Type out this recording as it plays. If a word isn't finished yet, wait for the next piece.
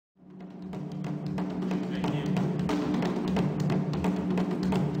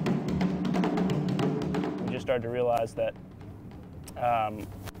started to realize that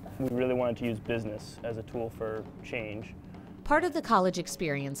we really wanted to use business as a tool for change. Part of the college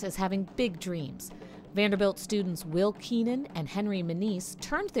experience is having big dreams. Vanderbilt students Wil, Keenan, and Henry Manice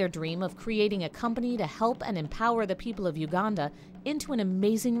turned their dream of creating a company to help and empower the people of Uganda into an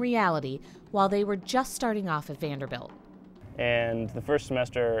amazing reality while they were just starting off at Vanderbilt. And the first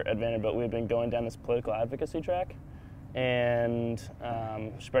semester at Vanderbilt, we had been going down this political advocacy track and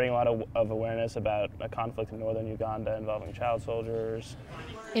spreading a lot of awareness about a conflict in northern Uganda involving child soldiers.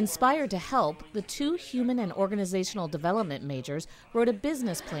 Inspired to help, the two human and organizational development majors wrote a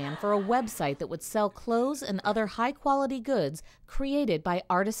business plan for a website that would sell clothes and other high-quality goods created by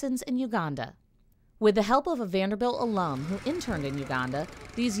artisans in Uganda. With the help of a Vanderbilt alum who interned in Uganda,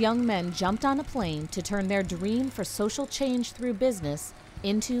 these young men jumped on a plane to turn their dream for social change through business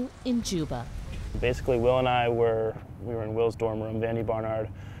into Enjuba. Basically, Wil and I we were in Wil's dorm room, Vandy Barnard,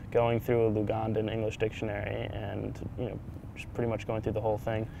 going through a Ugandan English dictionary and just pretty much going through the whole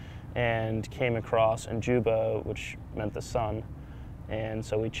thing, and came across Enjuba, which meant the sun. And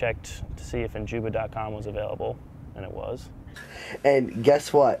so we checked to see if Enjuba.com was available, and it was. And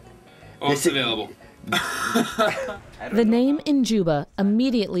guess what? Oh, it's available. The name Enjuba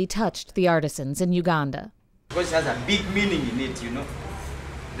immediately touched the artisans in Uganda. Because it has a big meaning in it, you know.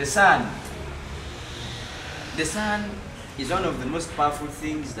 The sun. The sun is one of the most powerful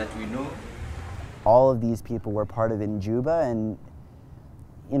things that we know. All of these people were part of Enjuba, and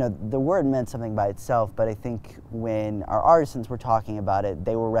the word meant something by itself, but I think when our artisans were talking about it,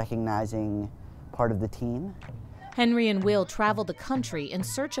 they were recognizing part of the team. Henry and Wil traveled the country in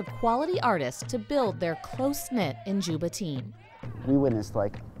search of quality artists to build their close-knit Enjuba team. We witnessed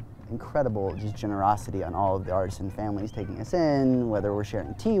incredible just generosity on all of the artisan families taking us in, whether we're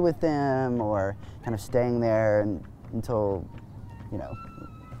sharing tea with them or kind of staying there until,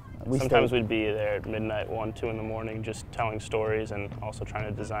 Sometimes we'd be there at midnight, 1, 2 in the morning, just telling stories and also trying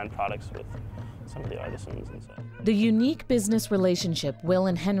to design products with some of the artisans and stuff. The unique business relationship Wil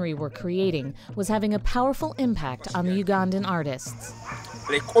and Henry were creating was having a powerful impact on the Ugandan artists.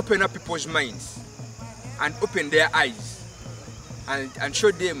 Like open up people's minds and open their eyes and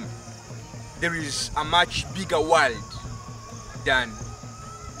show them there is a much bigger world than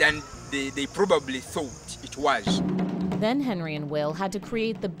they probably thought it was. Then Henry and Wil had to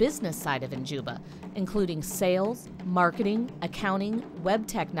create the business side of Enjuba, including sales, marketing, accounting, web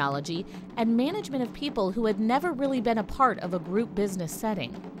technology, and management of people who had never really been a part of a group business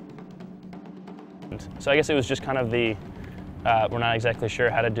setting. So I guess it was just kind of we're not exactly sure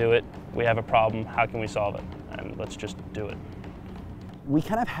how to do it. We have a problem, how can we solve it? And let's just do it. We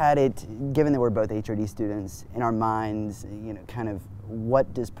kind of had it, given that we're both HRD students, in our minds, kind of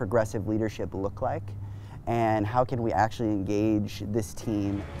what does progressive leadership look like? And how can we actually engage this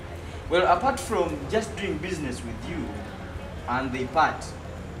team? Well, apart from just doing business with you and the part,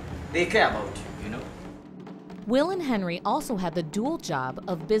 they care about you, Wil and Henry also had the dual job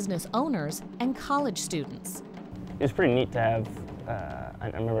of business owners and college students. It was pretty neat to have, I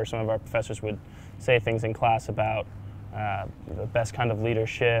remember some of our professors would say things in class about the best kind of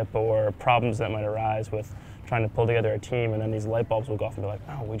leadership or problems that might arise with trying to pull together a team, and then these light bulbs would go off and be like,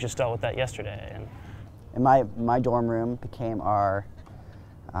 oh, we just dealt with that yesterday. And my dorm room became our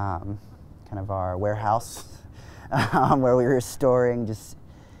kind of our warehouse where we were storing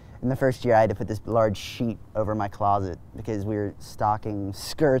in the first year I had to put this large sheet over my closet because we were stocking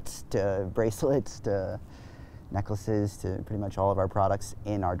skirts to bracelets to necklaces to pretty much all of our products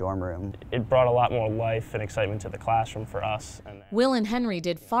in our dorm room. It brought a lot more life and excitement to the classroom for us. Wil and Henry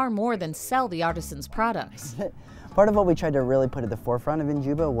did far more than sell the artisans' products. Part of what we tried to really put at the forefront of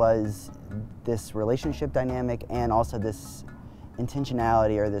Enjuba was this relationship dynamic and also this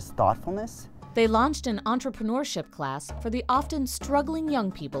intentionality or this thoughtfulness. They launched an entrepreneurship class for the often struggling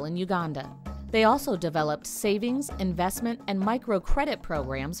young people in Uganda. They also developed savings, investment, and microcredit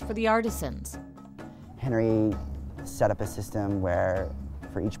programs for the artisans. Henry set up a system where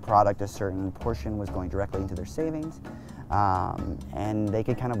for each product a certain portion was going directly into their savings, and they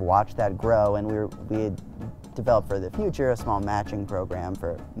could kind of watch that grow, and we had developed for the future a small matching program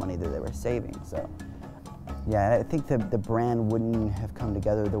for money that they were saving. So yeah, I think the brand wouldn't have come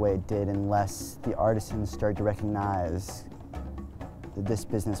together the way it did unless the artisans started to recognize that this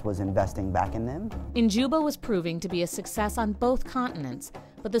business was investing back in them. Enjuba was proving to be a success on both continents,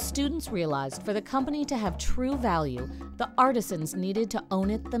 but the students realized for the company to have true value, the artisans needed to own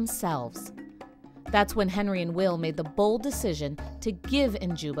it themselves. That's when Henry and Wil made the bold decision to give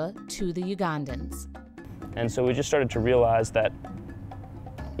Enjuba to the Ugandans. And so we just started to realize that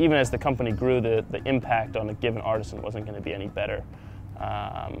even as the company grew, the impact on a given artisan wasn't going to be any better.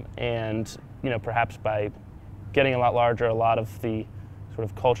 And perhaps by getting a lot larger, a lot of the sort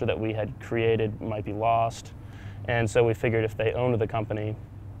of culture that we had created might be lost. And so we figured if they owned the company,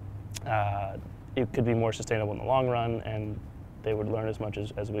 it could be more sustainable in the long run, and they would learn as much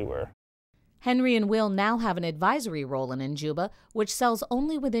as we were. Henry and Wil now have an advisory role in Enjuba, which sells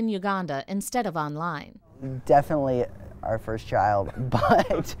only within Uganda instead of online. Definitely our first child,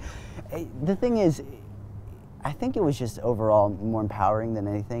 but the thing is, I think it was just overall more empowering than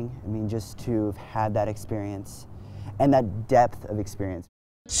anything. I mean, just to have had that experience and that depth of experience.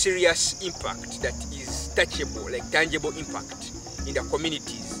 Serious impact that is touchable, like tangible impact in the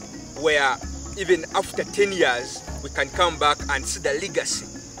communities, where even after 10 years, we can come back and see the legacy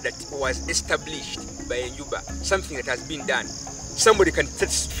that was established by Enjuba, something that has been done. Somebody can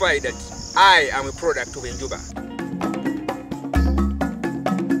testify that I am a product of Enjuba.